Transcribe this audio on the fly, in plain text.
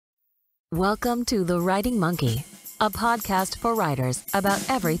Welcome to The Writing Monkey, a podcast for writers about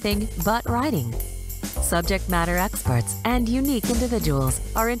everything but writing. Subject matter experts and unique individuals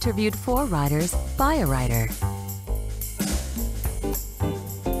are interviewed for writers by a writer.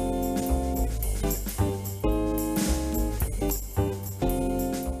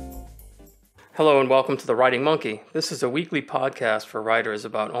 Hello and welcome to The Writing Monkey. This is a weekly podcast for writers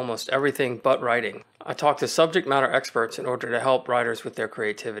about almost everything but writing. I talk to subject matter experts in order to help writers with their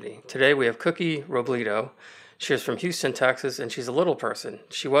creativity. Today we have Cuquis Robledo. She is from Houston, Texas, and she's a little person.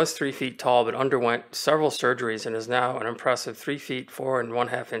 She was 3 feet tall but underwent several surgeries and is now an impressive 3 feet 4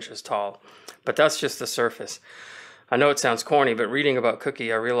 1/2 inches tall. But that's just the surface. I know it sounds corny, but reading about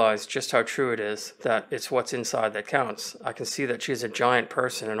Cuquis, I realized just how true it is, that it's what's inside that counts. I can see that she's a giant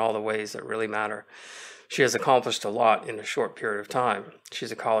person in all the ways that really matter. She has accomplished a lot in a short period of time.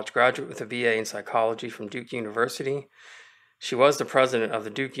 She's a college graduate with a BA in psychology from Duke University. She was the president of the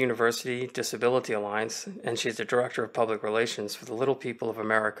Duke University Disability Alliance, and she's the director of public relations for the Little People of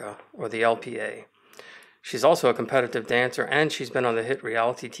America, or the LPA. She's also a competitive dancer, and she's been on the hit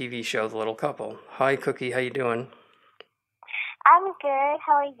reality TV show The Little Couple. Hi, Cuquis. How you doing? I'm good.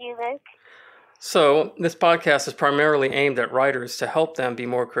 How are you, Luke? So, this podcast is primarily aimed at writers to help them be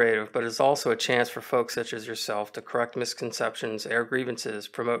more creative, but it's also a chance for folks such as yourself to correct misconceptions, air grievances,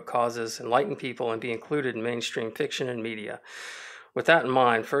 promote causes, enlighten people, and be included in mainstream fiction and media. With that in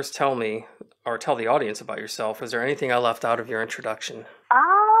mind, first tell me, or tell the audience about yourself. Is there anything I left out of your introduction?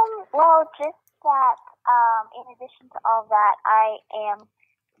 Well, just that, in addition to all that, I am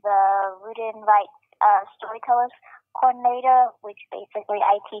the Rooted and Write Storytellers Coordinator, which basically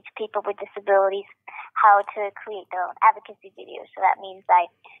I teach people with disabilities how to create their own advocacy videos. So that means I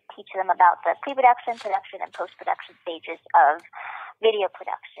teach them about the pre-production, production, and post-production stages of video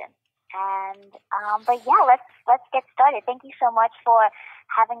production. And but yeah, let's get started. Thank you so much for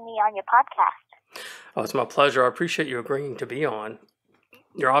having me on your podcast. Oh, it's my pleasure. I appreciate you agreeing to be on.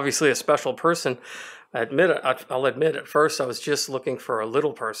 You're obviously a special person. I'll admit, at first I was just looking for a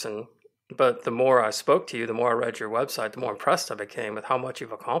little person. But the more I spoke to you, the more I read your website, the more impressed I became with how much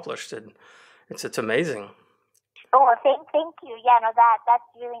you've accomplished. It's amazing. Oh, thank you. Yeah, no, that's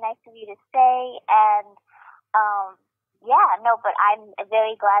really nice of you to say. And but I'm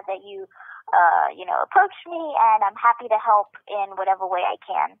very glad that you approached me, and I'm happy to help in whatever way I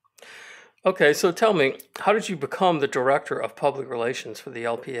can. Okay, so tell me, how did you become the director of public relations for the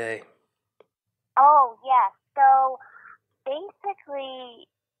LPA? Oh, yeah. So basically,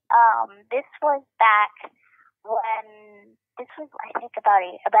 this was back when, I think about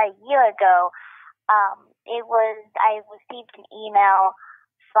a year ago. I received an email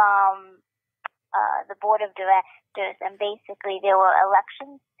from the board of directors, and basically there were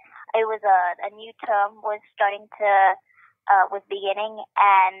elections. It was a new term was beginning,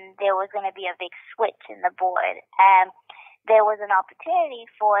 and there was going to be a big switch in the board, and there was an opportunity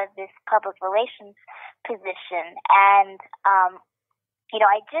for this public relations position, and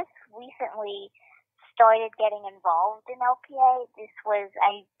I just recently started getting involved in LPA.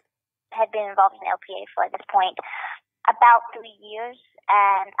 I had been involved in LPA for, at this point, about 3 years,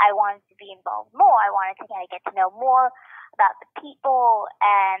 and I wanted to be involved more. I wanted to kind of get to know more about the people,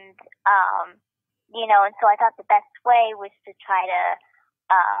 and and so I thought the best way was to try to,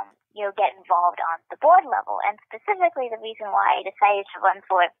 get involved on the board level. And specifically, the reason why I decided to run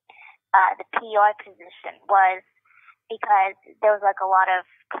for the PR position was because there was a lot of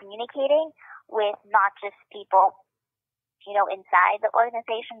communicating with not just people, inside the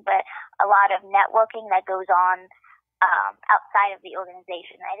organization, but a lot of networking that goes on outside of the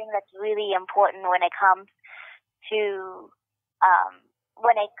organization. I think that's really important when it comes to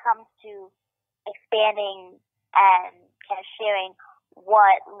expanding and kind of sharing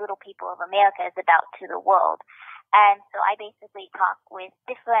what Little People of America is about to the world. And so I basically talk with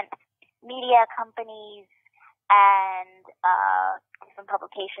different media companies and different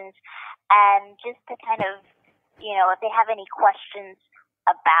publications, and just to kind of, if they have any questions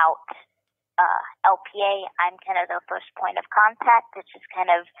about LPA, I'm kind of their first point of contact. It's just kind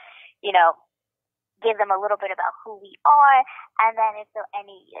of, give them a little bit about who we are, and then if there are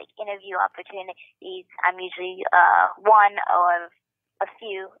any interview opportunities, I'm usually one or a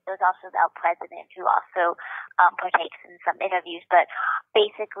few. There's also our president who also partakes in some interviews, but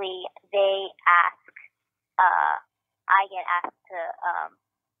basically I get asked to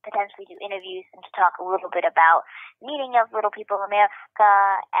potentially do interviews and to talk a little bit about meeting of Little People of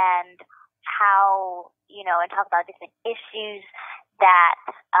America, and how, and talk about different issues that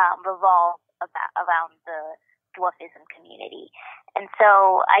revolve around the dwarfism community. And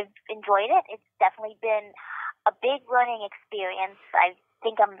so I've enjoyed it. It's definitely been a big learning experience. I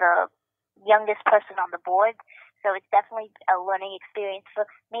think I'm the youngest person on the board, so it's definitely a learning experience for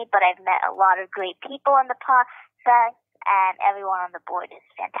me, but I've met a lot of great people in the process, and everyone on the board is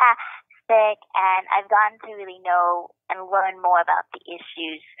fantastic, and I've gotten to really know and learn more about the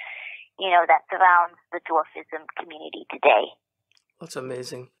issues, that surrounds the dwarfism community today. That's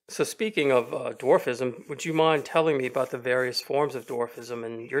amazing. So speaking of dwarfism, would you mind telling me about the various forms of dwarfism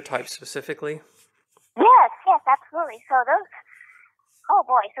and your type specifically? Yes, absolutely. So those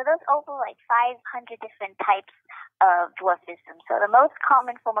over like 500 different types of dwarfism. So the most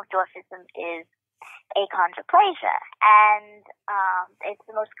common form of dwarfism is achondroplasia, and it's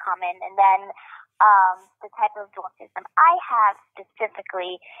the most common. And then the type of dwarfism I have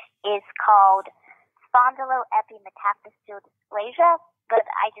specifically is called Spondyloepimetaphyseal Dysplasia, but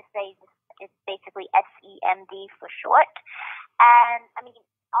I just say it's basically SEMD for short. And I mean,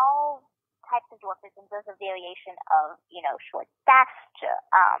 all types of dwarfism, there's a variation of, short stature.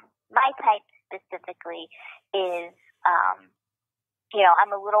 My type specifically is,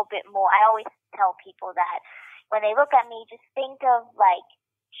 I'm a little bit more, I always tell people that when they look at me, just think of like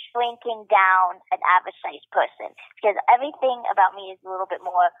shrinking down an average sized person, because everything about me is a little bit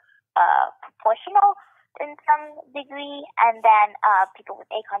more proportional in some degree. And then people with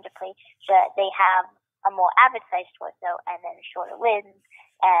achondroplasia, they have a more average sized torso and then shorter limbs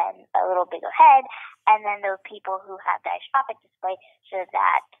and a little bigger head. And then those people who have dystrophic dysplasia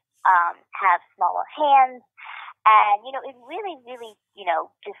that have smaller hands. And, it really, really,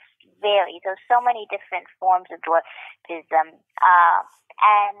 just varies. There's so many different forms of dwarfism.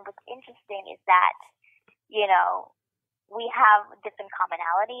 And what's interesting is that, we have different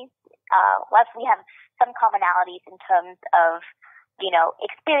commonalities. We have some commonalities in terms of,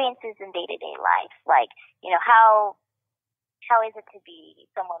 experiences in day-to-day life. Like, how is it to be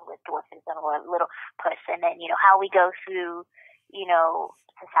someone with dwarfism or a little person, and, how we go through,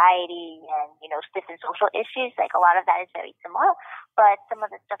 society and, different social issues. Like, a lot of that is very similar, but some of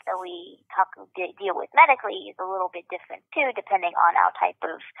the stuff that we deal with medically is a little bit different too, depending on our type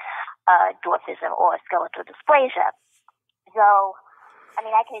of dwarfism or skeletal dysplasia. So, I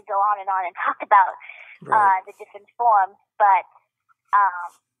mean, I could go on and talk about the different forms, but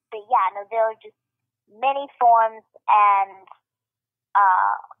yeah, no, there are just many forms, and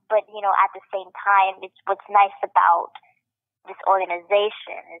but at the same time, it's what's nice about this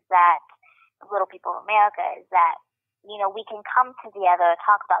organization is that Little People of America is that we can come together,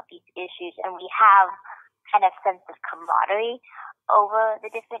 talk about these issues, and we have kind of sense of camaraderie over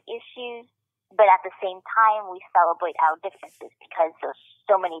the different issues. But at the same time, we celebrate our differences because there's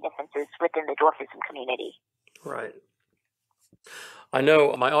so many differences within the dwarfism community. Right. I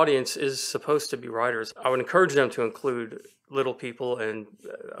know my audience is supposed to be writers. I would encourage them to include little people and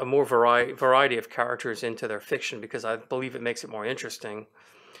a more variety of characters into their fiction, because I believe it makes it more interesting.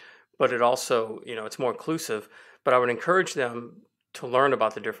 But it also, it's more inclusive. But I would encourage them to learn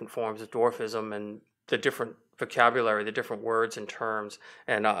about the different forms of dwarfism and the different vocabulary, the different words and terms.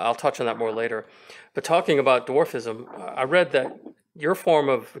 And I'll touch on that more later. But talking about dwarfism, I read that your form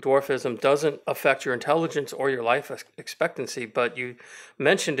of dwarfism doesn't affect your intelligence or your life expectancy, but you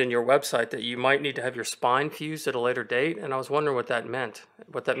mentioned in your website that you might need to have your spine fused at a later date, and I was wondering what that meant,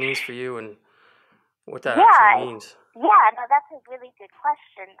 what that means for you, and what that actually means. Yeah, no, that's a really good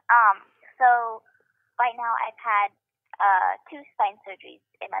question. So right now I've had 2 spine surgeries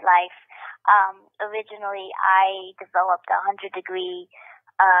in my life. Originally, I developed a 100-degree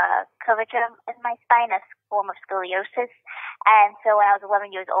curvature in my spine, a form of scoliosis, and so when I was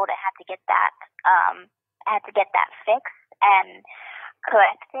 11 years old, I had to get that fixed and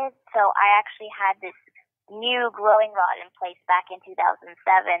corrected. So I actually had this new growing rod in place back in 2007,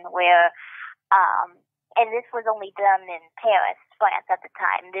 where and this was only done in Paris, France at the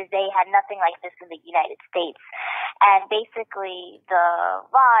time. They had nothing like this in the United States. And basically, the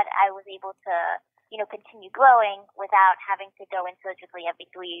rod, I was able to, continue growing without having to go in surgically every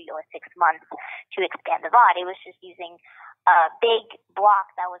 3 or 6 months to expand the rod. It was just using a big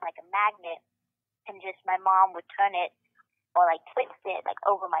block that was like a magnet, and just my mom would turn it or like twist it like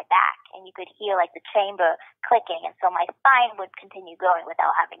over my back, and you could hear like the chamber clicking. And so my spine would continue growing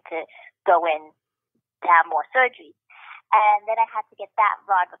without having to go in to have more surgeries. And then I had to get that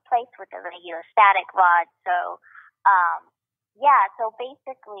rod replaced with a regular static rod. So, so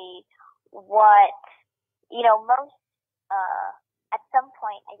basically what, most, at some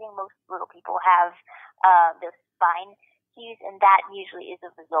point, I think most little people have their spine fused, and that usually is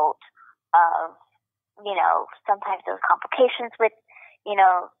a result of, sometimes those complications with,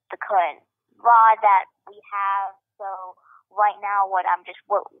 the current rod that we have. So right now what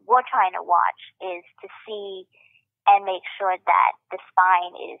we're trying to watch is to see and make sure that the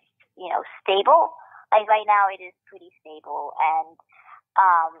spine is, stable. Like right now it is pretty stable, and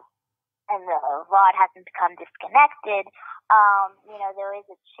the rod hasn't become disconnected. There is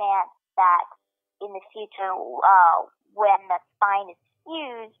a chance that in the future, when the spine is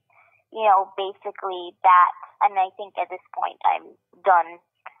fused, basically that, and I think at this point I'm done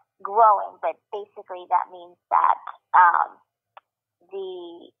growing, but basically that means that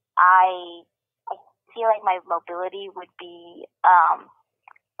I feel like my mobility would be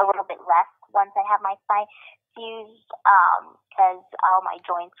a little bit less once I have my spine fused, because all my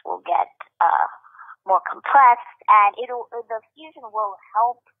joints will get more compressed, and the fusion will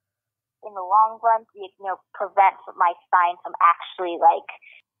help in the long run to prevent my spine from actually like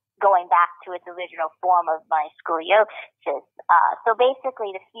going back to its original form of my scoliosis. So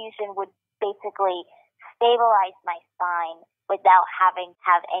basically, the fusion would basically stabilize my spine without having to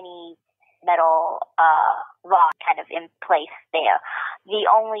have any metal rod kind of in place there. The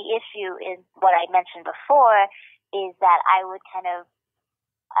only issue is what I mentioned before, is that I would kind of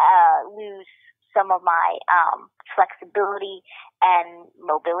lose some of my flexibility and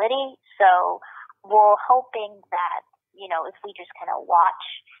mobility. So we're hoping that, if we just kind of watch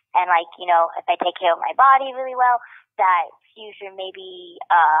and if I take care of my body really well, that fusion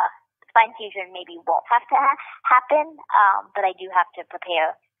spine fusion maybe won't have to happen. But I do have to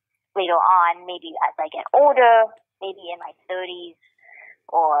prepare later on, maybe as I get older, maybe in my 30s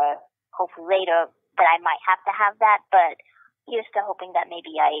or hopefully later, that I might have to have that. But here's to hoping that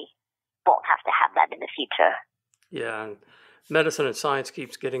maybe I won't have to have that in the future. Yeah, and medicine and science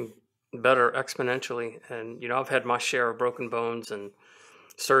keeps getting better exponentially. And, I've had my share of broken bones and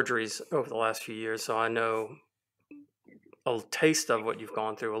surgeries over the last few years, so I know a taste of what you've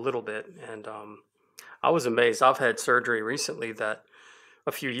gone through a little bit. And I was amazed. I've had surgery recently that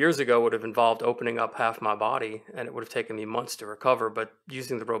a few years ago would have involved opening up half my body, and it would have taken me months to recover. But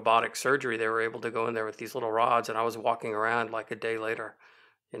using the robotic surgery, they were able to go in there with these little rods, and I was walking around like a day later.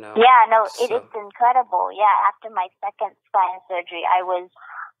 Yeah, no, it is incredible. Yeah, after my second spine surgery,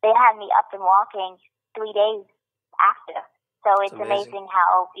 they had me up and walking 3 days after. So it's amazing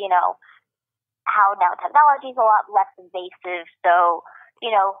how, how now technology is a lot less invasive. So,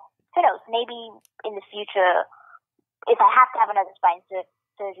 who knows, maybe in the future, if I have to have another spine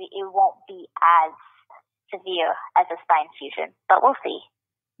surgery, it won't be as severe as a spine fusion, but we'll see.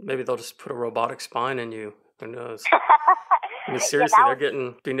 Maybe they'll just put a robotic spine in you. Who knows? I mean, seriously,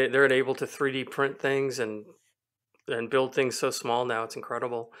 they're able to 3D print things and build things so small now. It's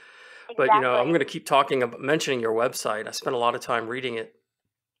incredible. Exactly. But, I'm going to keep mentioning your website. I spent a lot of time reading it.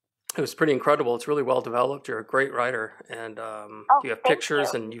 It was pretty incredible. It's really well developed. You're a great writer, and you have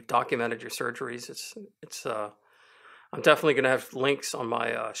pictures and you've documented your surgeries. It's I'm definitely going to have links on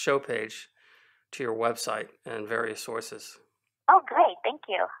my show page to your website and various sources. Oh, great. Thank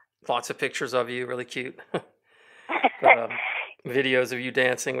you. Lots of pictures of you, really cute. Videos of you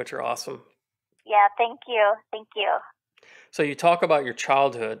dancing, which are awesome. Yeah, thank you. Thank you. So you talk about your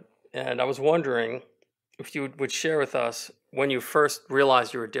childhood, and I was wondering if you would share with us when you first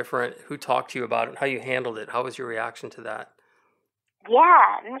realized you were different, who talked to you about it, how you handled it, how was your reaction to that?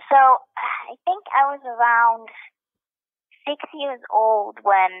 Yeah, and so I think I was around 6 years old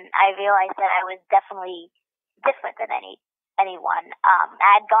when I realized that I was definitely different than anyone.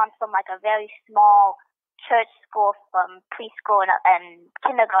 I had gone from like a very small church school from preschool and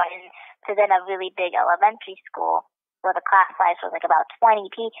kindergarten to then a really big elementary school where the class size was like about 20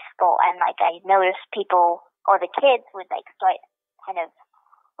 people, and like I noticed people or the kids would like start kind of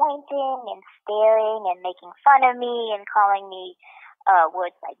pointing and staring and making fun of me and calling me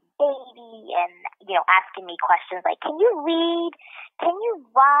words like baby and, asking me questions like, can you read? Can you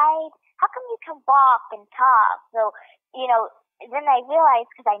ride? How come you can walk and talk? So, then I realized,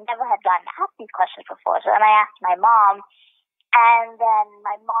 because I never had gotten asked these questions before, so then I asked my mom, and then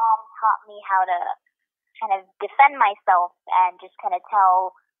my mom taught me how to kind of defend myself and just kind of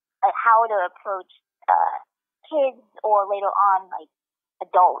tell how to approach kids or later on like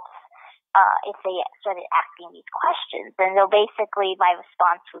adults if they started asking these questions. And so basically my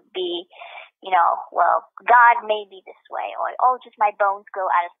response would be, well, God made me this way, or, oh, just my bones grow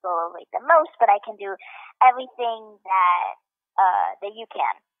at a slower rate than most, but I can do everything that you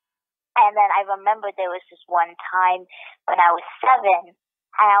can. And then I remember there was this one time when I was 7,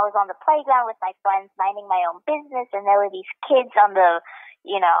 and I was on the playground with my friends minding my own business, and there were these kids on the,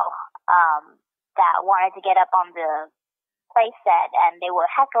 that wanted to get up on the play set, and they were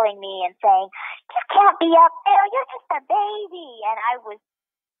heckling me and saying, you can't be up there, you're just a baby. And I was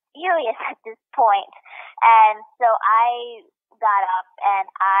furious at this point. And so I got up and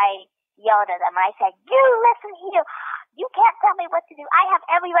I yelled at them, and I said, you listen here, you can't tell me what to do. I have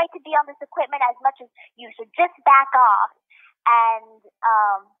every right to be on this equipment as much as you, so just back off. And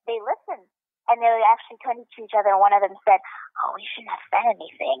they listened. And they actually turned to each other, and one of them said, "Oh, we shouldn't have said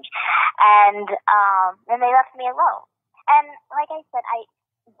anything." And then they left me alone. And like I said,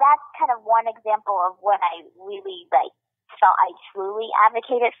 that's kind of one example of when I really felt I truly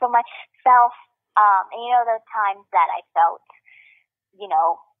advocated for myself. And those times that I felt,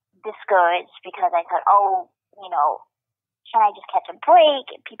 discouraged because I thought, can I just catch a break?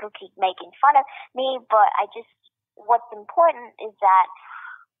 People keep making fun of me, but what's important is that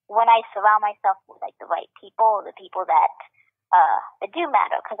when I surround myself with the right people, the people that do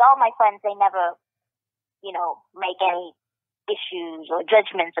matter, because all my friends, they never, make any issues or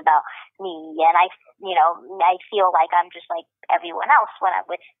judgments about me, and I feel like I'm just like everyone else when I'm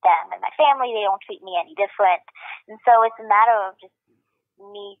with them, and my family, they don't treat me any different, and so it's a matter of just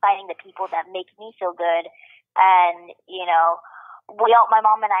me finding the people that make me feel good, and my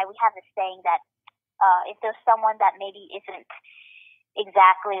mom and I, we have this saying that if there's someone that maybe isn't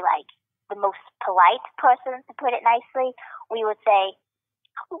exactly like the most polite person, to put it nicely, we would say,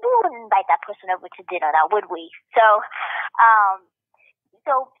 we wouldn't invite that person over to dinner now, would we? So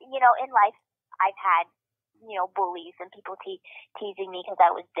in life, I've had, bullies and people teasing me because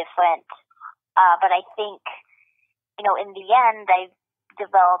I was different. But I think, in the end, I've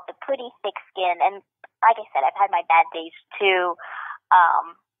developed a pretty thick skin. And like I said, I've had my bad days too.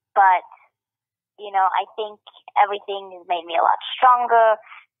 But I think everything has made me a lot stronger.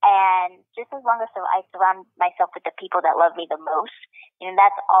 And just as long as I surround myself with the people that love me the most,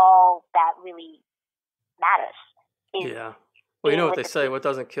 that's all that really matters. Yeah. Well, you know what they say, what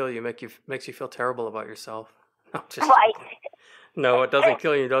doesn't kill you makes you feel terrible about yourself. No, just right. joking. No, what doesn't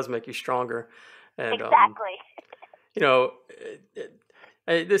kill you does make you stronger. And, exactly.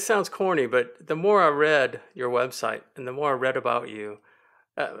 This sounds corny, but the more I read your website and the more I read about you,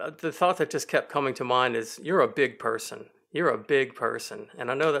 the thought that just kept coming to mind is you're a big person. You're a big person. And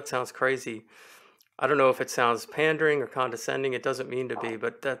I know that sounds crazy. I don't know if it sounds pandering or condescending. It doesn't mean to be,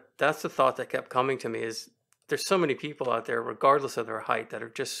 but that's the thought that kept coming to me is there's so many people out there, regardless of their height, that are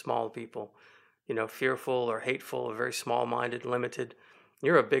just small people, fearful or hateful or very small-minded, limited.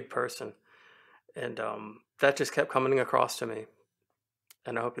 You're a big person. And that just kept coming across to me.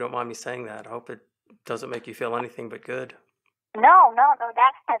 And I hope you don't mind me saying that. I hope it doesn't make you feel anything but good. No,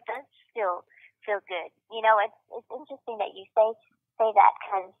 that does feel good. It's interesting that you say that,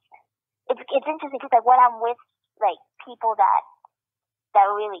 because it's interesting because when I'm with people that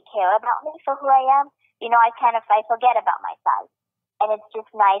really care about me for who I am, I forget about my size, and it's just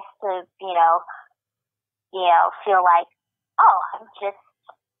nice to feel like, oh, I'm just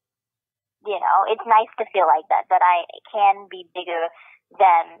it's nice to feel like that I can be bigger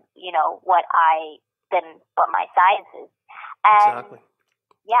than what my size is. And exactly.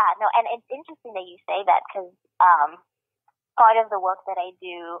 Yeah, no, and it's interesting that you say that, because part of the work that I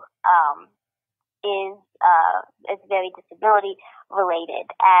do is very disability related,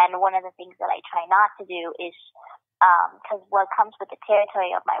 and one of the things that I try not to do is, because what comes with the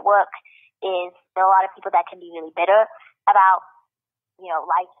territory of my work is there are a lot of people that can be really bitter about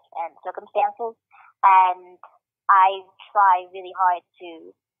life and circumstances, and I try really hard to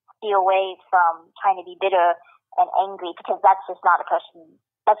stay away from trying to be bitter and angry, because that's just not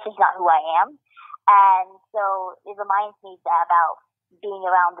who I am. And so it reminds me about being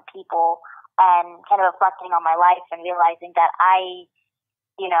around the people and kind of reflecting on my life and realizing that I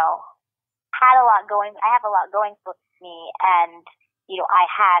have a lot going for me, and I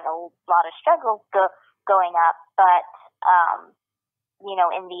had a lot of struggles growing up, but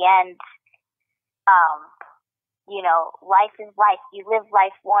in the end, life is life. You live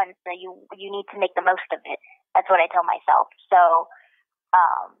life once, so you need to make the most of it. That's what I tell myself. So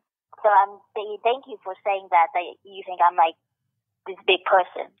thank you for saying that you think I'm like this big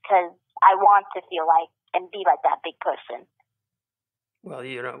person, because I want to feel like and be like that big person. Well,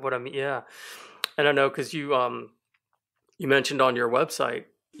 you know what I mean, yeah. And I know because you mentioned on your website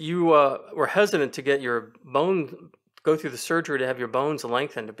you were hesitant to get your go through the surgery to have your bones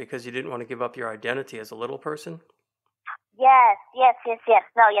lengthened because you didn't want to give up your identity as a little person. Yes.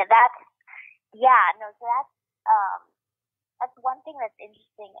 No, yeah, so that's one thing that's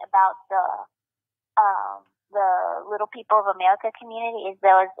interesting about the Little People of America community is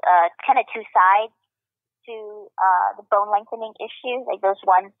there was kind of two sides to the bone lengthening issue. Like there's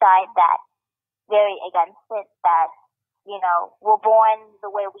one side that's very against it, that we're born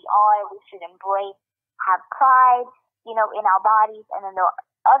the way we are, we should embrace, have pride, in our bodies, and then there are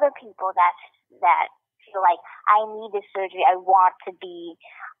other people that feel like I need this surgery. I want to be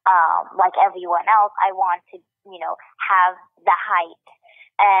like everyone else. I want to have the height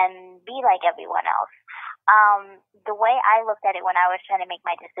and be like everyone else. The way I looked at it when I was trying to make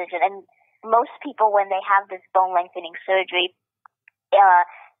my decision, and most people when they have this bone lengthening surgery,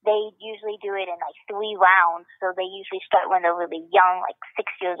 they usually do it in like 3 rounds. So they usually start when they're really young, like 6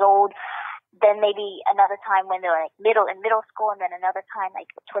 years old. Then maybe another time when they're like middle school, and then another time like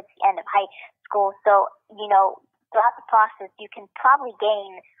towards the end of high school. So, throughout the process, you can probably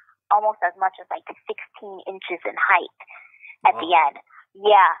gain almost as much as like 16 inches in height at the end.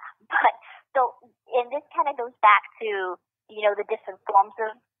 Yeah. But so, and this kind of goes back to, the different forms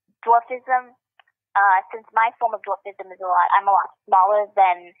of dwarfism. Since my form of dwarfism I'm a lot smaller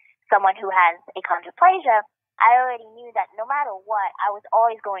than someone who has achondroplasia, I already knew that no matter what, I was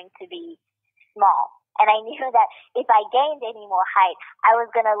always going to be small. And I knew that if I gained any more height, I was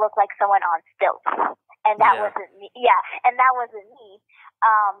going to look like someone on stilts. And that wasn't me. Yeah, and that wasn't me.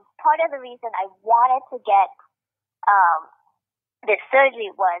 Part of the reason I wanted to get this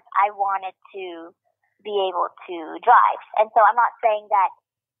surgery was I wanted to be able to drive. And so I'm not saying that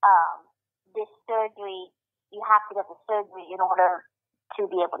this surgery, you have to get the surgery in order to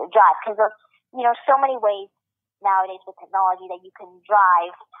be able to drive. Because there's, so many ways nowadays with technology that you can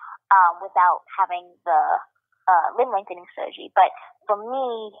drive without having the limb lengthening surgery. But for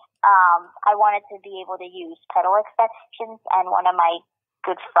me, I wanted to be able to use pedal extensions, and one of my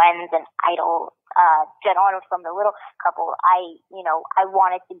good friends and idol, Jen Arnold from The Little Couple, I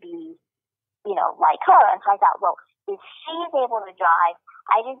wanted to be, like her. And so I thought, well, if she's able to drive,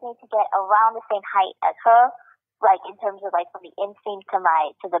 I just need to get around the same height as her, like in terms of like from the inseam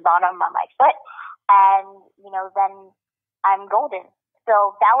to the bottom of my foot, and then I'm golden.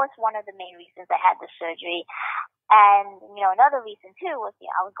 So that was one of the main reasons I had the surgery. And another reason too was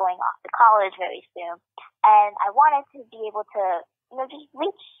I was going off to college very soon, and I wanted to be able to just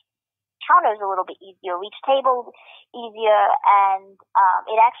reach counters a little bit easier, reach tables easier, and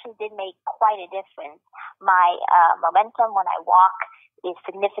it actually did make quite a difference. My momentum when I walk is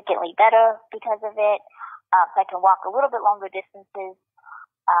significantly better because of it. So I can walk a little bit longer distances.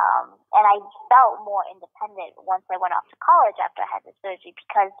 And I felt more independent once I went off to college after I had the surgery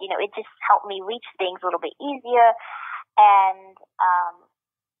because, it just helped me reach things a little bit easier. And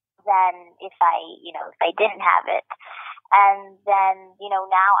than if I didn't have it. And then,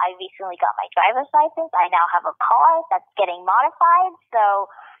 now I recently got my driver's license. I now have a car that's getting modified. So,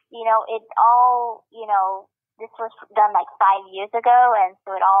 it all, this was done like 5 years ago. And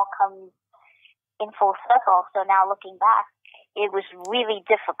so it all comes in full circle. So now looking back, it was really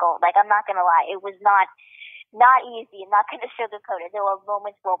difficult. Like, I'm not going to lie. It was not easy. I'm not going to sugarcoat it. There were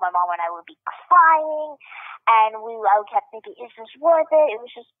moments where my mom and I would be crying, and I kept thinking, is this worth it? It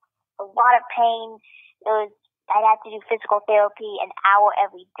was just a lot of pain. I'd have to do physical therapy an hour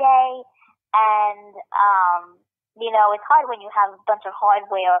every day. And, it's hard when you have a bunch of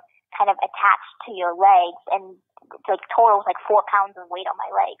hardware kind of attached to your legs, and it's like total 4 pounds of weight on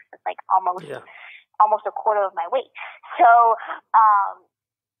my legs. It's like almost a quarter of my weight. So,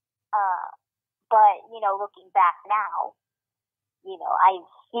 but, looking back now, I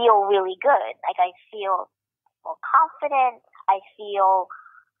feel really good. Like, I feel more confident. I feel,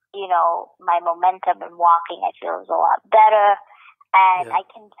 my momentum in walking, I feel is a lot better. And I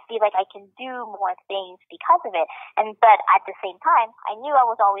can feel like I can do more things because of it. But at the same time, I knew I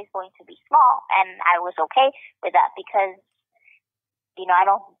was always going to be small, and I was okay with that because, I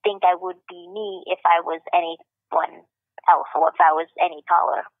don't think I would be me if I was anyone else or if I was any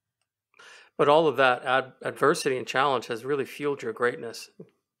taller. But all of that adversity and challenge has really fueled your greatness.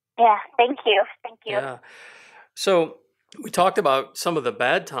 Yeah, thank you. Thank you. Yeah. So we talked about some of the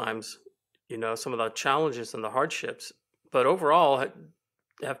bad times, some of the challenges and the hardships. But overall,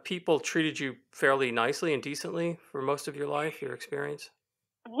 have people treated you fairly nicely and decently for most of your life, your experience?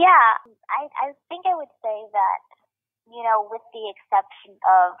 Yeah, I think I would say that, with the exception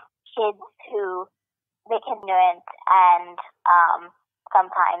of kids who they can ignorant and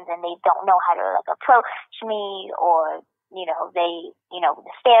sometimes and they don't know how to approach me, or the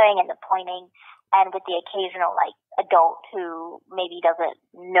staring and the pointing, and with the occasional adult who maybe doesn't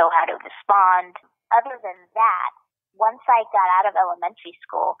know how to respond. Other than that, once I got out of elementary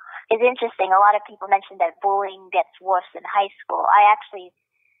school, it's interesting. A lot of people mentioned that bullying gets worse in high school.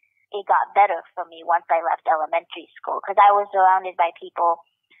 It got better for me once I left elementary school because I was surrounded by people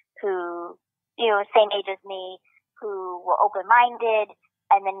who, same age as me, who were open-minded.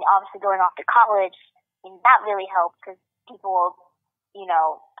 And then obviously going off to college, and that really helped because people,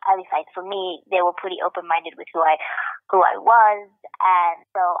 at least for me, they were pretty open-minded with who I was. And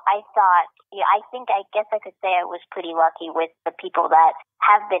so I thought, I guess I could say I was pretty lucky with the people that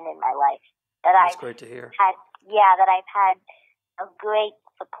have been in my life. That's great to hear. that I've had a great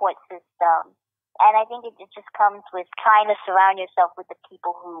support system. And I think it just comes with trying to surround yourself with the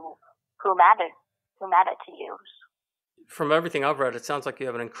people who matter to you. From everything I've read, it sounds like you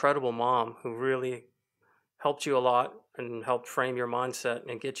have an incredible mom who really helped you a lot and helped frame your mindset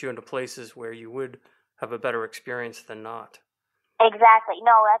and get you into places where you would have a better experience than not. Exactly.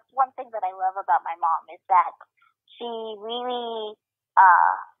 No, that's one thing that I love about my mom is that she really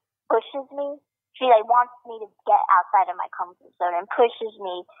pushes me. She wants me to get outside of my comfort zone and pushes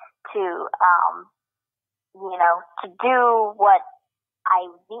me to to do what I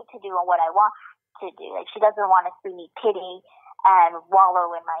need to do and what I want to do. Like, she doesn't want to see me pity and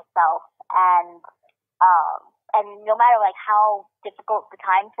wallow in myself. And no matter like how difficult the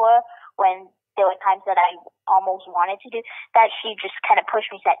times were, when there were times that I almost wanted to do that, she just kind of pushed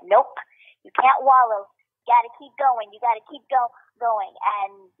me, said, "Nope, you can't wallow. You got to keep going. You got to keep going."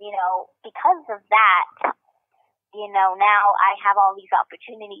 And because of that, now I have all these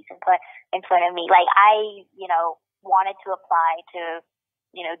opportunities in front of me. Like, I wanted to apply to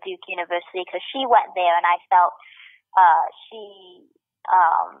Duke University because she went there, and I felt she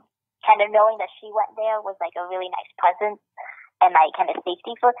kind of knowing that she went there was like a really nice presence and like kind of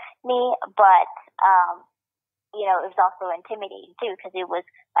safety for me. But it was also intimidating too, because it was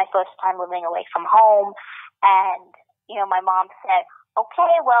my first time living away from home. And my mom said,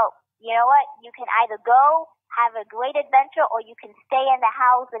 "Okay, well, you know what? You can either go have a great adventure, or you can stay in the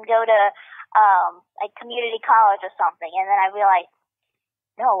house and go to like community college or something." And then I realized,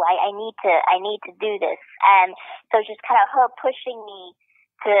 no, I need to do this. And so just kind of her pushing me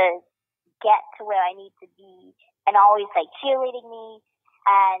to get to where I need to be, and always like cheerleading me.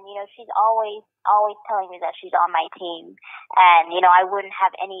 And she's always telling me that she's on my team, and I wouldn't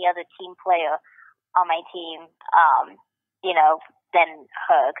have any other team player on my team than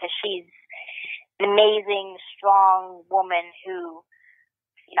her, because she's an amazing, strong woman who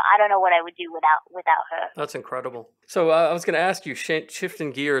I don't know what I would do without her. That's incredible. So I was going to ask you,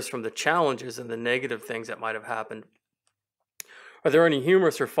 shifting gears from the challenges and the negative things that might have happened, are there any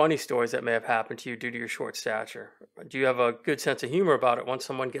humorous or funny stories that may have happened to you due to your short stature? Do you have a good sense of humor about it once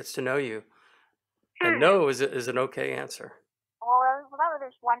someone gets to know you? And no is an okay answer. Well, I remember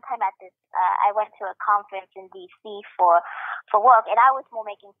this one time at this, I went to a conference in D.C. for work, and I was more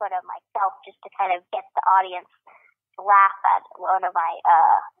making fun of myself just to kind of get the audience to laugh at one of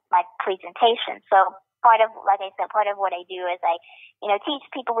my presentations. So part of what I do is I teach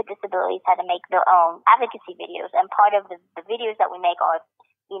people with disabilities how to make their own advocacy videos, and part of the videos that we make are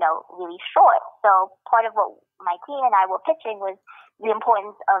really short. So part of what my team and I were pitching was the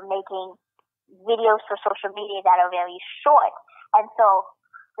importance of making videos for social media that are very short. And so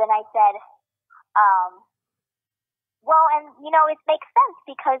then I said, well, and it makes sense,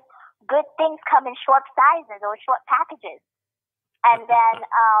 because good things come in short sizes or short packages. And then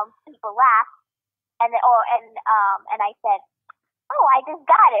people laughed, and I said, "Oh, I just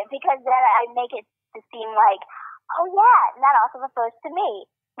got it," because then I make it to seem like, "Oh yeah," and that also refers to me.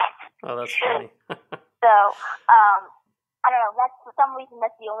 Oh, that's funny. So I don't know. That's, for some reason,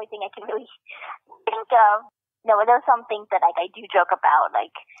 that's the only thing I can really think of. No, there's some things that I do joke about,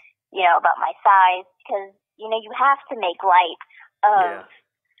 like about my size, because you have to make light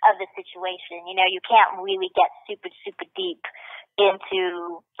of the situation. You can't really get super, super deep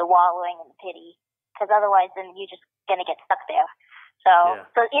into the wallowing and the pity, because otherwise then you're just going to get stuck there. So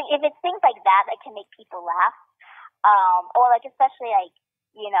if it's things like that can make people laugh, or like especially like,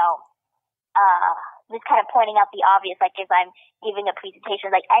 just kind of pointing out the obvious, like if I'm giving a presentation,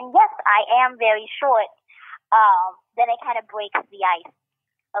 like, and yes, I am very short, then it kind of breaks the ice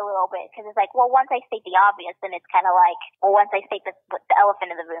a little bit, because it's like, well, once I state the obvious, then it's kind of like, well, once I state the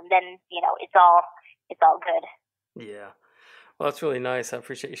elephant in the room, then it's all good. Yeah, well, that's really nice. I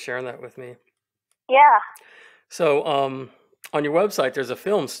appreciate you sharing that with me. Yeah. So, on your website, there's a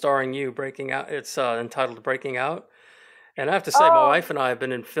film starring you breaking out. It's entitled "Breaking Out," and I have to say, my wife and I have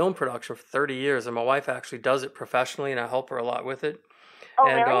been in film production for 30 years, and my wife actually does it professionally, and I help her a lot with it. Oh,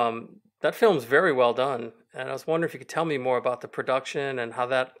 and really? That film's very well done, and I was wondering if you could tell me more about the production and how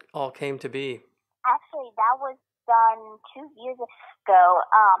that all came to be. Actually, that was done 2 years ago.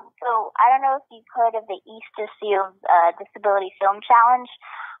 So I don't know if you've heard of the Easter Seals Disability Film Challenge,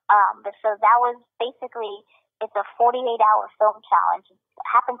 but so that was basically, it's a 48-hour film challenge. It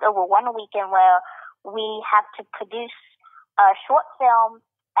happens over 1 weekend, where we have to produce a short film,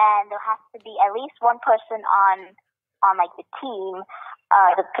 and there has to be at least one person on like the team,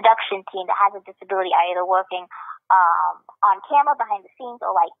 the production team, that has a disability, either working on camera behind the scenes,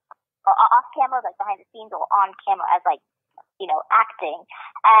 or like off camera, like behind the scenes, or on camera as like acting.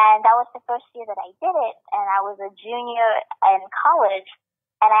 And that was the first year that I did it, and I was a junior in college,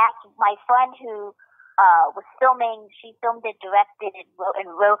 and my friend who was filming, she filmed it, directed it, wrote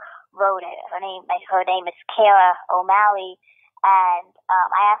it. Her name is Kara O'Malley, and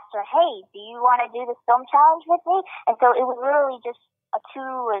I asked her, hey, do you want to do this film challenge with me? And so it was literally just a 2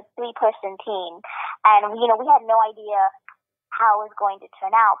 or 3 person team, and we had no idea how it was going to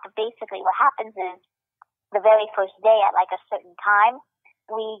turn out, but basically what happens is the very first day at like a certain time,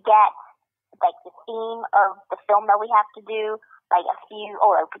 we get like the theme of the film that we have to do, like a few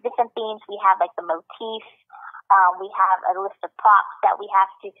or different themes. We have like the motif. We have a list of props that we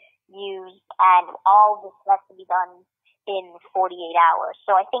have to use, and all this has to be done in 48 hours.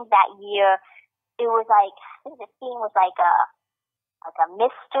 So I think that year it was like, I think the theme was like a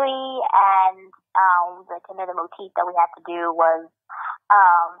mystery, and like another motif that we had to do was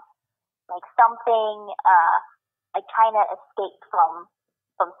like something like trying to escape from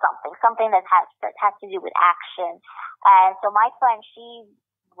something that has to do with action. And so my friend, she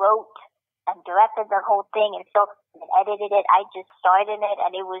wrote and directed the whole thing, and so edited it. I just started it,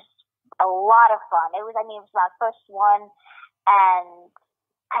 and it was a lot of fun. It was my first one, and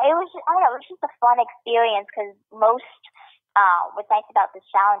it was just a fun experience, because what's nice about this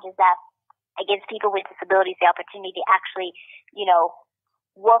challenge is that it gives people with disabilities the opportunity to actually,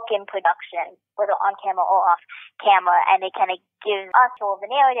 work in production, whether on camera or off camera, and it kind of gives us all the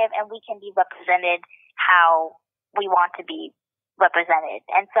narrative, and we can be represented how we want to be represented.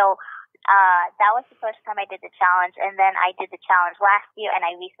 And so that was the first time I did the challenge, and then I did the challenge last year, and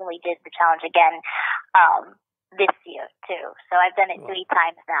I recently did the challenge again this year too. So I've done it 3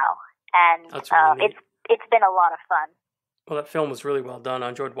 times now, and it's been a lot of fun. Well, that film was really well done. I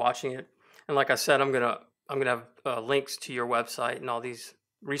enjoyed watching it, and like I said, I'm gonna have links to your website and all these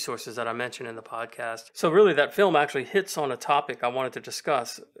resources that I mentioned in the podcast. So really, that film actually hits on a topic I wanted to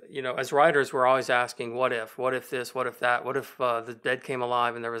discuss. As writers, we're always asking, what if this, what if that, what if the dead came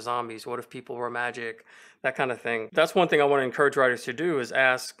alive and there were zombies, what if people were magic, that kind of thing. That's one thing I want to encourage writers to do, is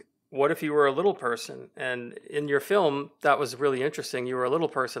ask, what if you were a little person? And in your film, that was really interesting. You were a little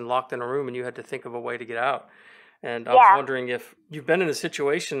person locked in a room, and you had to think of a way to get out. And I was wondering if you've been in a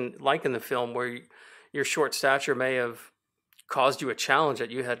situation like in the film where your short stature may have caused you a challenge that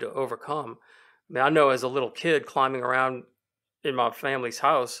you had to overcome. I mean, I know as a little kid climbing around in my family's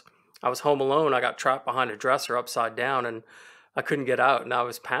house, I was home alone. I got trapped behind a dresser upside down, and I couldn't get out, and I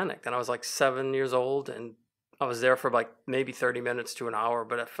was panicked. And I was like 7 years old, and I was there for like maybe 30 minutes to an hour,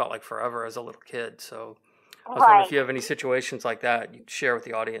 but it felt like forever as a little kid. So I was wondering if you have any situations like that you'd share with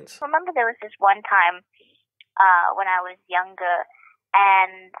the audience. I remember there was this one time when I was younger,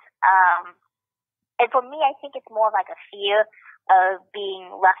 and for me, I think it's more like a fear of being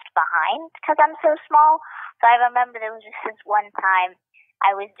left behind because I'm so small. So I remember there was just this one time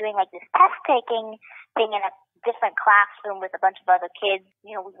I was doing like this test taking thing in a different classroom with a bunch of other kids.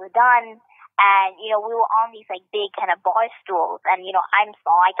 We were done, and we were on these like big kind of bar stools, and I'm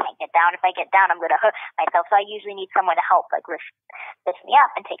small, I can't get down. If I get down, I'm gonna hurt myself. So I usually need someone to help like lift me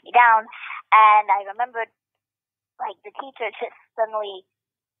up and take me down. And I remembered like the teacher just suddenly,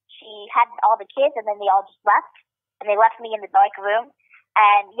 she had all the kids, and then they all just left, and they left me in the dark room.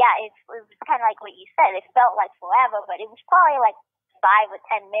 And yeah, it was kind of like what you said. It felt like forever, but it was probably like 5 or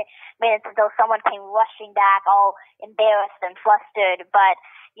 10 minutes until someone came rushing back, all embarrassed and flustered. But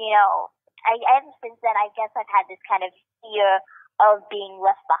ever since then, I guess I've had this kind of fear of being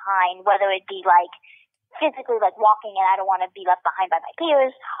left behind, whether it be like physically like walking and I don't want to be left behind by my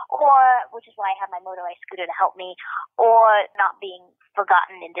peers, or which is why I have my motorized scooter to help me, or not being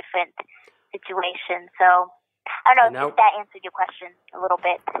forgotten in different situations. So I don't know if that answered your question a little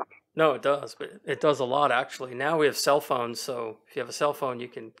bit. No, it does, but it does a lot actually. Now we have cell phones, so if you have a cell phone, you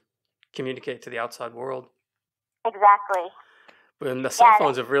can communicate to the outside world. Exactly. And the cell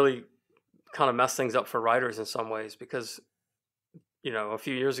phones have really kind of messed things up for writers in some ways, because a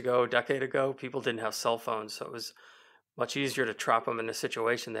few years ago, a decade ago, people didn't have cell phones, so it was much easier to trap them in a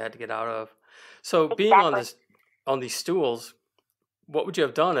situation they had to get out of. So being on these stools, what would you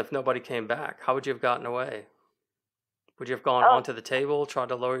have done if nobody came back? How would you have gotten away? Would you have gone onto the table,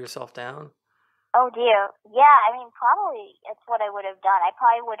 tried to lower yourself down? Oh dear. Yeah, probably that's what I would have done. I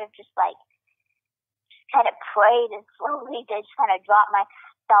probably would have just like kind of prayed and slowly just kind of drop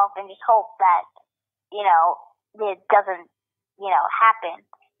myself and just hope that, it doesn't happen.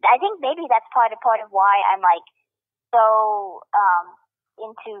 I think maybe that's part of why I'm like so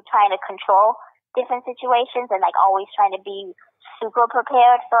into trying to control different situations and like always trying to be super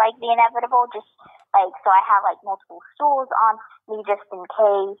prepared for like the inevitable. Just like, so I have like multiple stools on me just in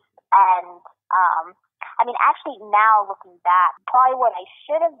case. And I mean, actually now looking back, probably what I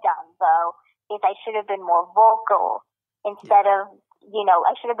should have done though is I should have been more vocal instead of,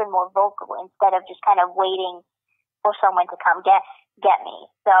 I should have been more vocal instead of just kind of waiting for someone to come get me.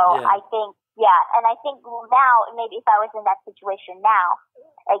 So I think, and I think now, maybe if I was in that situation now,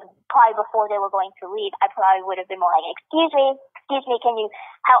 like probably before they were going to leave, I probably would have been more like, excuse me, can you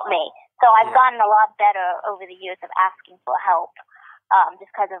help me? So I've gotten a lot better over the years of asking for help, just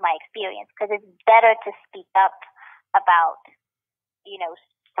because of my experience, because it's better to speak up about,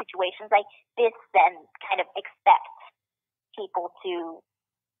 situations like this than kind of expect people to,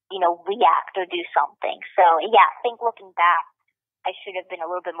 react or do something. So I think looking back, I should have been a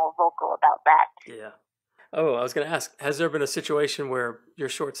little bit more vocal about that. Yeah. Oh, I was going to ask, has there been a situation where your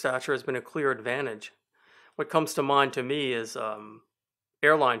short stature has been a clear advantage? What comes to mind to me is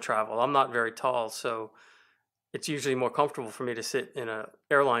airline travel. I'm not very tall, so it's usually more comfortable for me to sit in an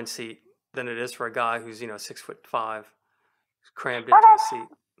airline seat than it is for a guy who's, 6'5", crammed into a seat.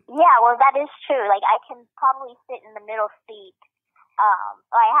 Yeah, well, that is true. Like, I can probably sit in the middle seat.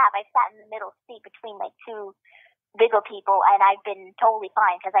 I've sat in the middle seat between like two bigger people, and I've been totally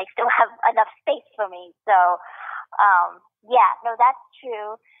fine because I still have enough space for me. So, that's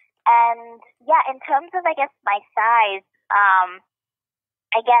true. And in terms of, I guess, my size,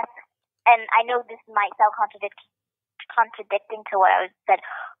 I guess, and I know this might sound contradicting to what I said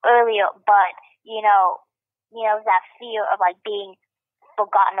earlier, but that fear of like being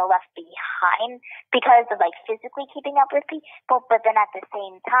forgotten or left behind because of like physically keeping up with people, but then at the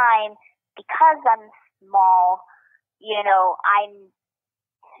same time, because I'm small, I'm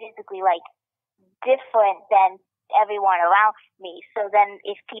physically like different than everyone around me. So then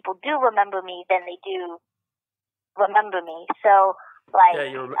if people do remember me, then they do remember me. So like,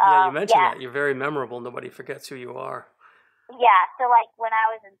 you mentioned that you're very memorable. Nobody forgets who you are. Yeah. So like when I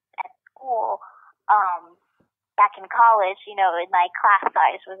was at school, back in college, in my class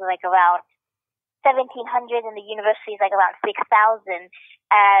size was like around 1,700, and the university is like around 6,000,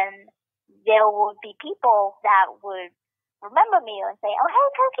 and there would be people that would remember me and say, "Oh, hey,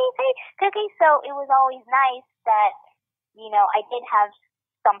 Cuquis." So it was always nice that I did have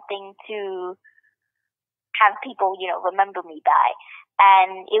something to have people remember me by,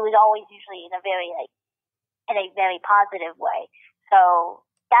 and it was always usually in a very positive way. So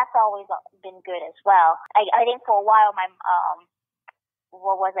that's always been good as well. I think for a while, my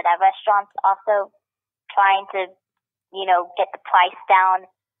at restaurants also trying to get the price down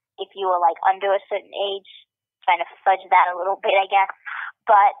if you were like under a certain age, trying to fudge that a little bit, I guess.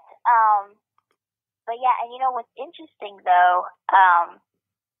 But yeah, and what's interesting though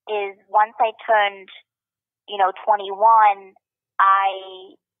is once I turned 21, I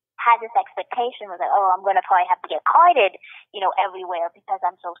had this expectation was like, oh, I'm going to probably have to get carded, everywhere because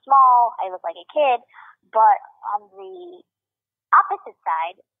I'm so small. I look like a kid. But on the opposite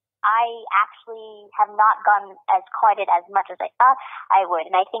side, I actually have not gotten as carded as much as I thought I would.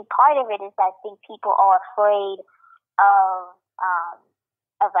 And I think part of it is that I think people are afraid of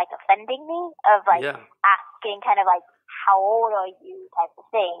like offending me, of like asking kind of like, how old are you type of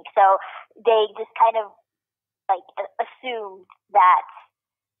thing. So they just kind of like assumed that,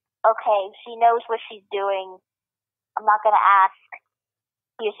 okay, she knows what she's doing. I'm not going to ask,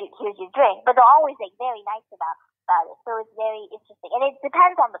 here's your drink. But they're always like very nice about it. So it's very interesting. And it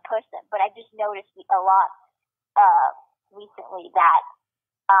depends on the person. But I just noticed a lot recently that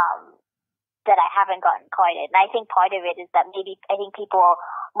I haven't gotten carded. And I think part of it is that maybe I think people are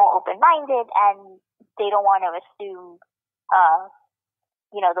more open-minded and they don't want to assume,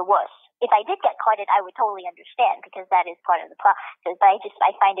 the worst. If I did get carded, I would totally understand because that is part of the process. But I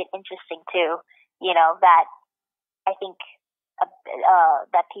find it interesting too, that I think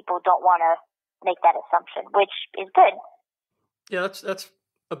that people don't want to make that assumption, which is good. Yeah, that's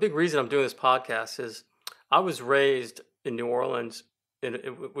a big reason I'm doing this podcast. Is I was raised in New Orleans,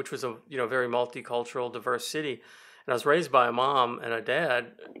 which was a very multicultural, diverse city, and I was raised by a mom and a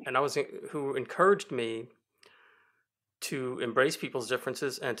dad, and who encouraged me to embrace people's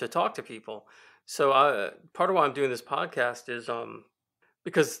differences and to talk to people. So part of why I'm doing this podcast is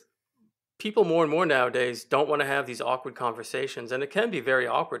because people more and more nowadays don't want to have these awkward conversations. And it can be very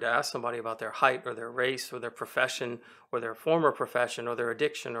awkward to ask somebody about their height or their race or their profession or their former profession or their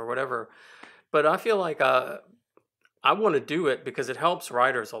addiction or whatever. But I feel like I want to do it because it helps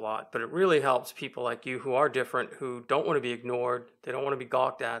writers a lot. But it really helps people like you who are different, who don't want to be ignored. They don't want to be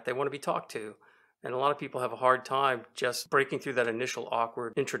gawked at. They want to be talked to. And a lot of people have a hard time just breaking through that initial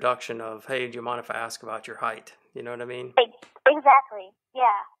awkward introduction of, hey, do you mind if I ask about your height? You know what I mean? Exactly.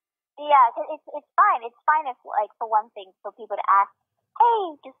 Yeah. Yeah, it's fine. It's fine if, like, for one thing, for people to ask,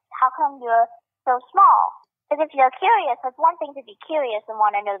 hey, just how come you're so small. Because if you're curious, it's one thing to be curious and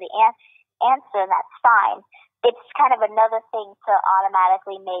want to know the answer, and that's fine. It's kind of another thing to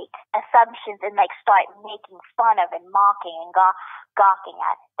automatically make assumptions and like start making fun of and mocking and gawking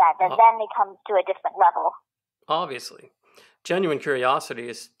at that. And then it comes to a different level. Obviously. Genuine curiosity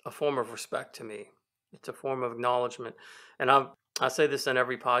is a form of respect to me. It's a form of acknowledgement. And I say this in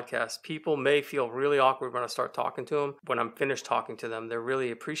every podcast. People may feel really awkward when I start talking to them. When I'm finished talking to them, they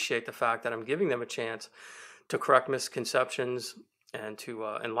really appreciate the fact that I'm giving them a chance to correct misconceptions and to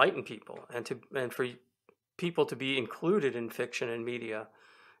enlighten people and for people to be included in fiction and media.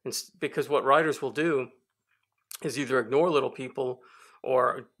 And because what writers will do is either ignore little people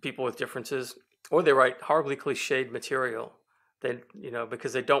or people with differences, or they write horribly cliched material. They,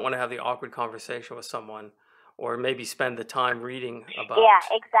 because they don't want to have the awkward conversation with someone, or maybe spend the time reading about. Yeah,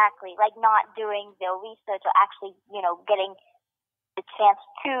 exactly. Like not doing their research or actually, getting the chance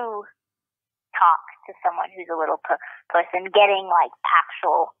to talk to someone who's a little person, getting like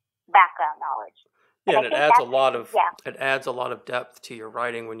actual background knowledge. Yeah, and it adds a lot of depth to your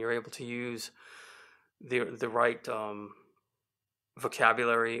writing when you're able to use the right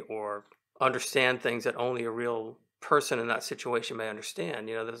vocabulary or understand things that only a real person in that situation may understand.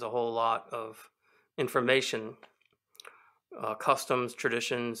 There's a whole lot of information, customs,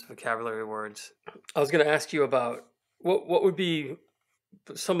 traditions, vocabulary words. I was going to ask you about what would be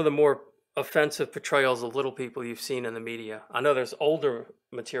some of the more offensive portrayals of little people you've seen in the media. I know there's older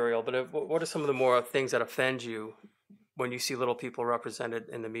material, but what are some of the more things that offend you when you see little people represented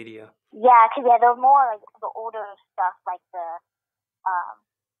in the media? Yeah, because they're more like the older stuff, like the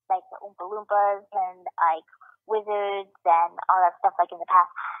Oompa Loompas and like wizards and all that stuff. Like in the past,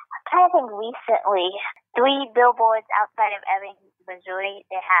 I'm trying to think recently, 3 billboards outside of Ebbing, Missouri,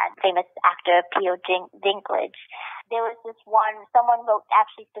 they had famous actor P.O. Dinklage. There was this one, someone wrote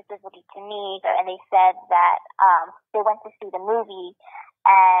actually specifically to me, and they said that they went to see the movie,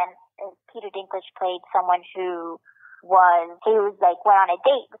 and Peter Dinklage played someone who went on a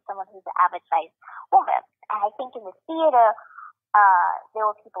date with someone who's an average-sized woman. And I think in the theater, there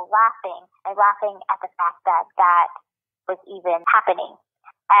were people laughing at the fact that that was even happening.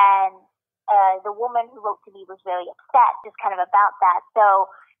 And the woman who wrote to me was very upset just kind of about that.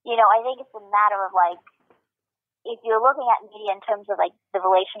 So, I think it's a matter of like, if you're looking at media in terms of like the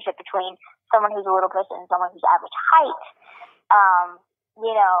relationship between someone who's a little person and someone who's average height,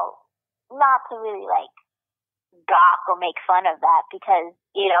 not to really like gawk or make fun of that, because,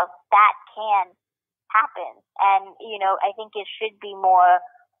 that can happen. And, I think it should be more,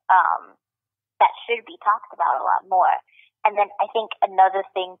 that should be talked about a lot more. And then I think another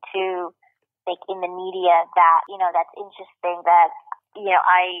thing too, like in the media that, that's interesting that,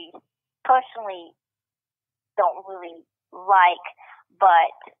 I personally don't really like,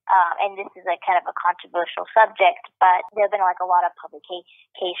 but, and this is a kind of a controversial subject, but there have been like a lot of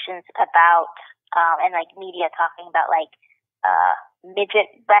publications about, and like media talking about like, midget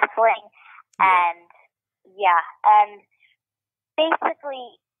wrestling. And and basically,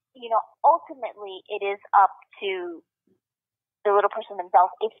 ultimately it is up to the little person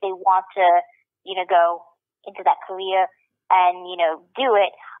themselves if they want to, go into that career and, do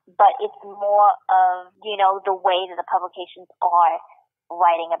it. But it's more of, the way that the publications are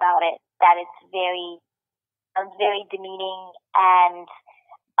writing about it, that it's very demeaning. And,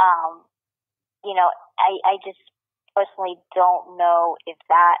 I just personally don't know if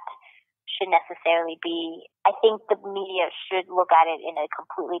that should necessarily be. I think the media should look at it in a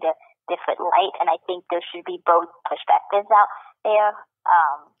completely different light, and I think there should be both perspectives out there.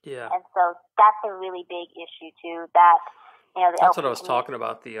 And so that's a really big issue too. That that's what I was talking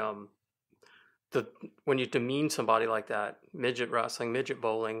about. The when you demean somebody like that, midget wrestling, midget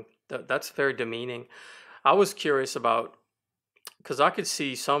bowling, that's very demeaning. I was curious about, because I could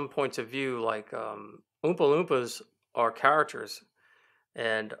see some points of view like Oompa Loompas are characters,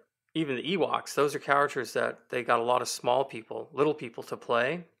 and even the Ewoks, those are characters that they got a lot of little people to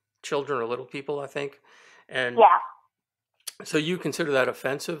play, children or little people, I think. And so you consider that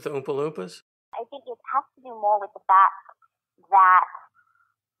offensive, the Oompa Loompas? I think it has to do more with the fact that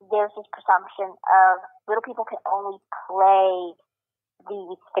there's this presumption of little people can only play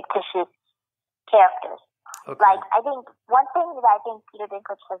these fictitious characters. Okay. Like, I think one thing that I think Peter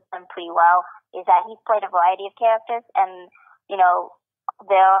Dinklage has done pretty well is that he's played a variety of characters, and,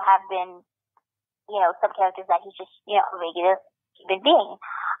 there have been, some characters that he's just, a regular human being.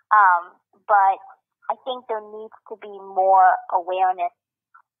 But I think there needs to be more awareness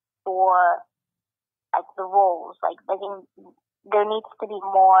for, like, the roles. Like, I think there needs to be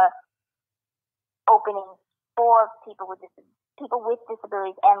more openings for people with people with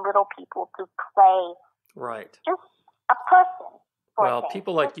disabilities and little people to play Right. just a person. Well,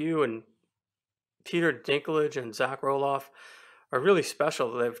 people like you and Peter Dinklage and Zach Roloff are really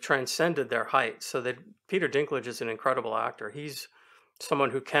special. They've transcended their height. So that Peter Dinklage is an incredible actor. He's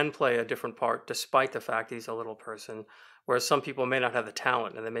someone who can play a different part despite the fact he's a little person, whereas some people may not have the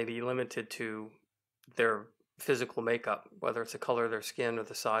talent and they may be limited to their physical makeup, whether it's the color of their skin or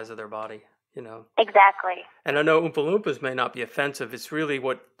the size of their body, you know. Exactly. And I know Oompa Loompas may not be offensive. It's really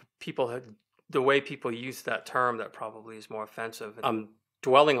what the way people use that term that probably is more offensive. I'm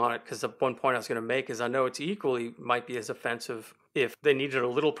dwelling on it because the one point I was going to make is I know it's equally might be as offensive if they needed a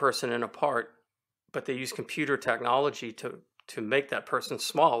little person in a part, but they use computer technology to make that person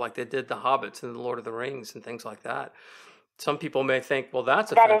small, like they did the Hobbits and the Lord of the Rings and things like that. Some people may think, well,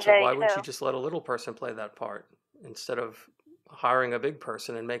 that's offensive. Why wouldn't you just let a little person play that part instead of hiring a big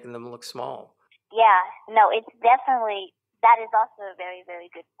person and making them look small? Yeah, no, it's definitely, that is also a very, very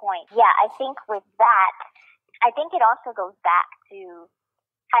good point. Yeah, I think with that, I think it also goes back to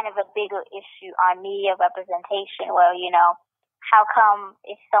kind of a bigger issue on media representation where, you know, how come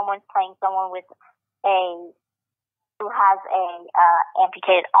if someone's playing someone who has a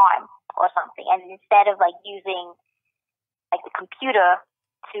amputated arm or something, and instead of like using like the computer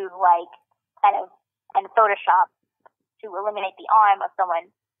to like kind of and Photoshop to eliminate the arm of someone,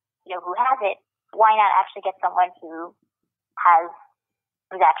 you know, who has it, why not actually get someone who's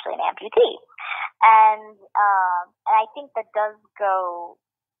actually an amputee? And I think that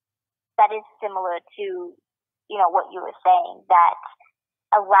is similar to, you know, what you were saying, that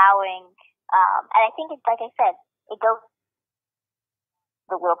allowing, and I think it's like I said, it goes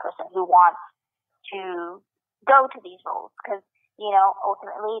to the little person who wants to go to these roles because, you know,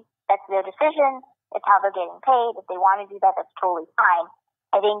 ultimately that's their decision. It's how they're getting paid. If they want to do that, that's totally fine.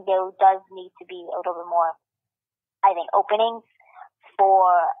 I think there does need to be a little bit more, I think, openings for,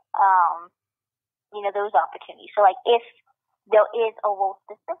 you know, those opportunities. So, like, if there is a role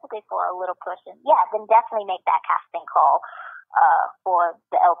specifically for a little person, yeah, then definitely make that casting call for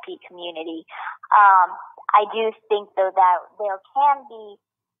the LP community. I do think, though, that there can be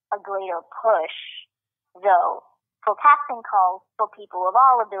a greater push, though, for casting calls for people of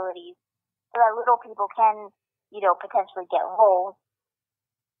all abilities, so that little people can, you know, potentially get roles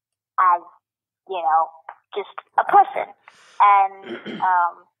as, you know, just a person. And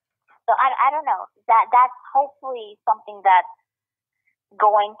so I don't know. That's hopefully something that's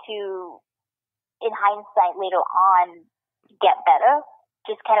going to, in hindsight later on, get better,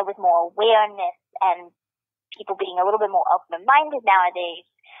 just kind of with more awareness and people being a little bit more open-minded nowadays.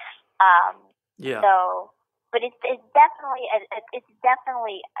 Yeah. So, but it's definitely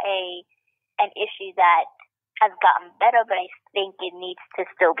an issue that has gotten better, but I think it needs to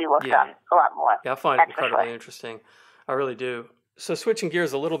still be worked on a lot more. Yeah, I find it incredibly interesting. I really do. So switching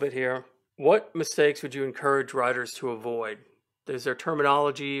gears a little bit here, what mistakes would you encourage writers to avoid? Is there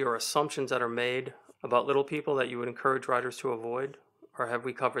terminology or assumptions that are made about little people that you would encourage writers to avoid? Or have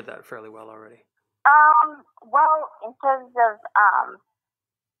we covered that fairly well already? Well, in terms of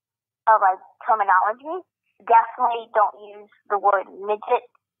like terminology, definitely don't use the word midget,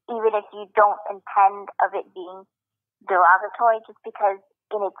 even if you don't intend of it being derogatory, just because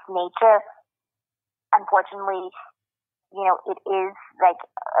in its nature, unfortunately, you know, it is like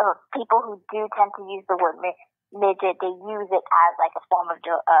people who do tend to use the word midget, they use it as like a form of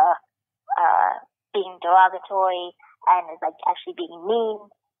being derogatory and is like actually being mean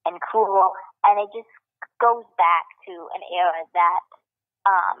and cruel, and it just goes back to an era that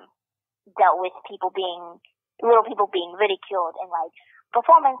dealt with little people being ridiculed in like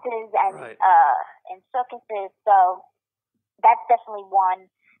performances and in circuses. So that's definitely one.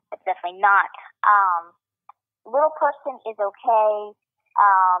 That's definitely not. Little person is okay.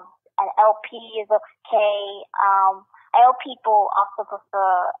 An LP is okay. I know people also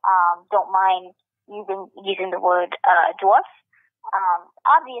prefer, don't mind using the word dwarf.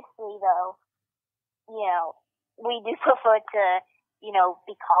 Obviously, though, you know, we do prefer to, you know,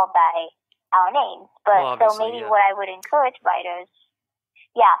 be called by our names. But so maybe what I would encourage writers,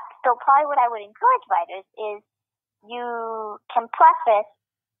 is you can preface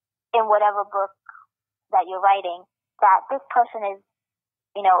in whatever book that you're writing that this person is,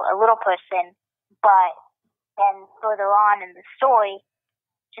 you know, a little person, but then further on in the story,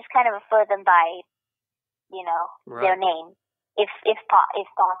 just kind of refer them by, you know, their name, if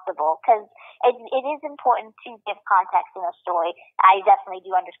possible, because it is important to give context in a story. I definitely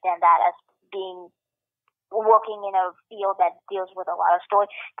do understand that as working in a field that deals with a lot of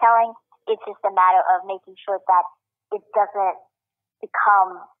storytelling. It's just a matter of making sure that it doesn't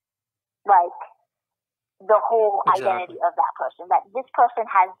become like, the whole Exactly. identity of that person. That this person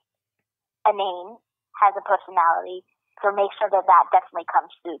has a name, has a personality, so make sure that that definitely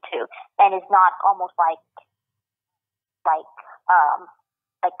comes through too, and it's not almost like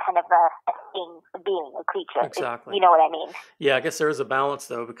kind of a thing, a being, a creature. Exactly. You know what I mean? Yeah, I guess there is a balance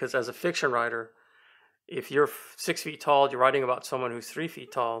though, because as a fiction writer, if you're 6 feet tall, you're writing about someone who's 3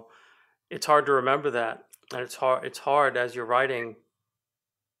 feet tall. It's hard to remember that, and it's hard as you're writing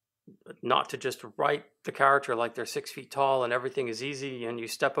not to just write the character like they're 6 feet tall and everything is easy and you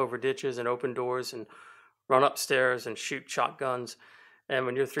step over ditches and open doors and run upstairs and shoot shotguns. And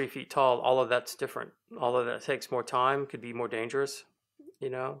when you're 3 feet tall, all of that's different. All of that takes more time, could be more dangerous,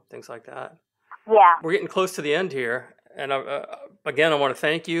 things like that. Yeah. We're getting close to the end here. And again, I want to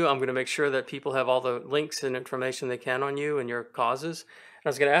thank you. I'm going to make sure that people have all the links and information they can on you and your causes. And I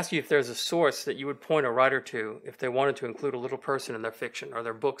was going to ask you if there's a source that you would point a writer to if they wanted to include a little person in their fiction. Are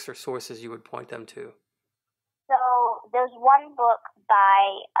there books or sources you would point them to? So there's one book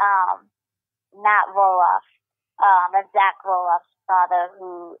by Matt Roloff, that's Zach Roloff's father,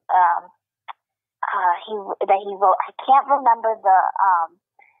 who he wrote. I can't remember the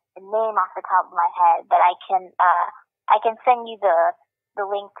name off the top of my head, but I can send you the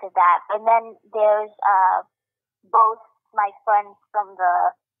link to that. And then there's both my friends from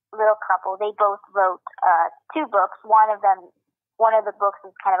the Little Couple. They both wrote 2 books. One of the books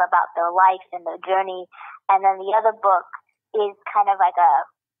is kind of about their life and their journey, and then the other book is kind of like a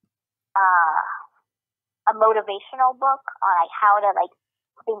motivational book on like how to like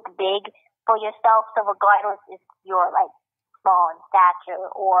think big for yourself. So regardless if you're like small in stature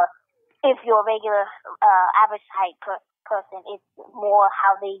or if you're a regular average height person, it's more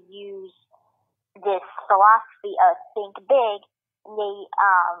how they use this philosophy of think big. They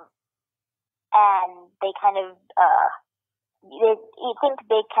kind of think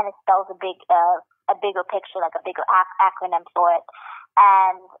big kind of spells a bigger picture, like a bigger acronym for it.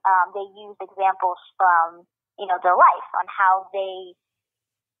 And they use examples from their life on how they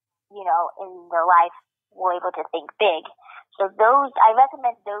in their life were able to think big. So I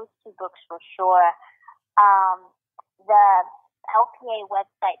recommend those 2 books for sure. The LPA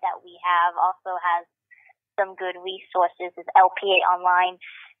website that we have also has some good resources. It's lpaonline.org.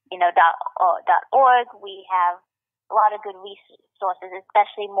 We have a lot of good resources,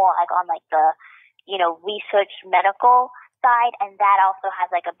 especially more like on like the research medical side, and that also has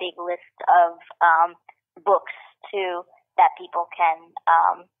like a big list of books too that people can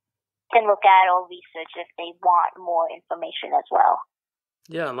look at or research if they want more information as well.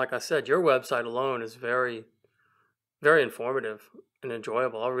 Yeah, and like I said, your website alone is very, very informative and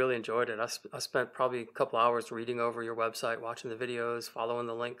enjoyable. I really enjoyed it. I spent probably a couple hours reading over your website, watching the videos, following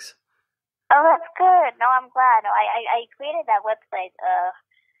the links. Oh, that's good. No, I'm glad. No, I created that website a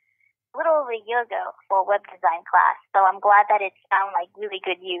little over a year ago for a web design class, so I'm glad that it's found like really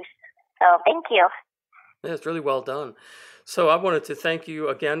good use. So thank you. Yeah, it's really well done. So I wanted to thank you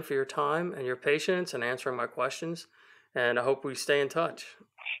again for your time and your patience and answering my questions, and I hope we stay in touch.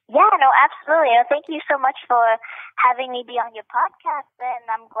 Yeah, no, absolutely. Thank you so much for having me be on your podcast, and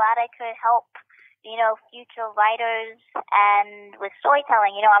I'm glad I could help, future writers and with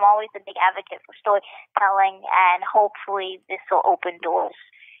storytelling. I'm always a big advocate for storytelling, and hopefully this will open doors,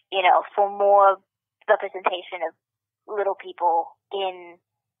 for more representation of little people in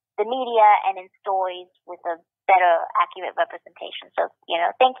the media and in stories with a better, accurate representation. So,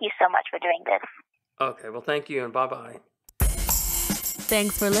 thank you so much for doing this. Okay, well, thank you, and bye-bye.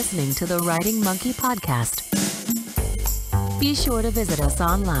 Thanks for listening to the Writing Monkey Podcast. Be sure to visit us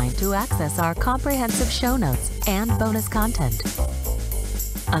online to access our comprehensive show notes and bonus content.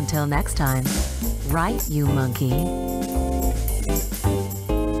 Until next time, write, you monkey.